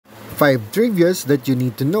5 trivias that you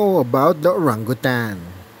need to know about the orangutan.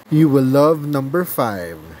 You will love number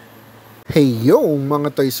 5. Hey yo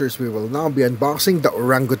mga toysters, we will now be unboxing the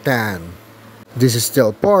orangutan. This is still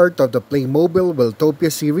part of the Playmobil Wiltopia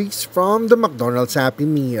series from the McDonald's Happy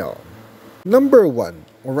Meal. Number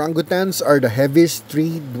 1. Orangutans are the heaviest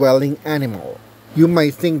tree-dwelling animal. You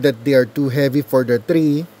might think that they are too heavy for the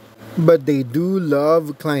tree, but they do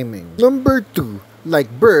love climbing. Number 2. Like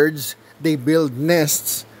birds, they build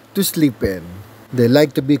nests to sleep in. They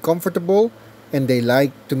like to be comfortable and they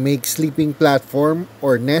like to make sleeping platform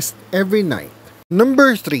or nest every night.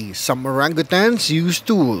 Number 3. Some orangutans use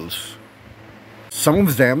tools. Some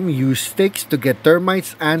of them use sticks to get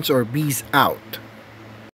termites, ants, or bees out.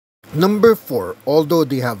 Number 4. Although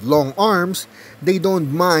they have long arms, they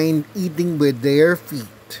don't mind eating with their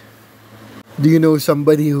feet. Do you know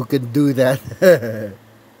somebody who can do that?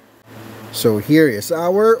 So here is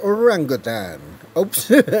our orangutan.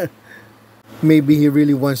 Oops. Maybe he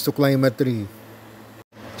really wants to climb a tree.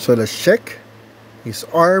 So let's check. His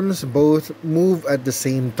arms both move at the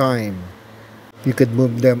same time. You could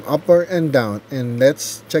move them up and down. And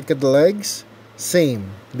let's check at the legs.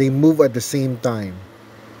 Same. They move at the same time.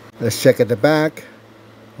 Let's check at the back.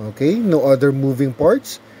 Okay, no other moving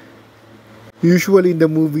parts. Usually in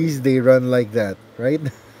the movies, they run like that, right?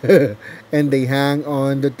 And they hang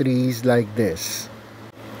on the trees like this.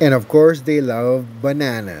 And of course, they love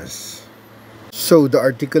bananas. So the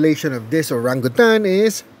articulation of this orangutan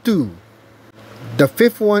is 2. The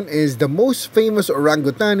 5th one is the most famous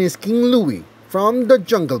orangutan is King Louie from the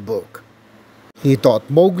Jungle Book. He taught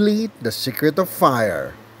Mowgli the secret of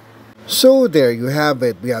fire. So there you have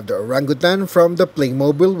it. We have the orangutan from the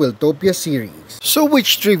Playmobil Wiltopia series. So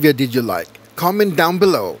which trivia did you like? Comment down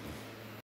below.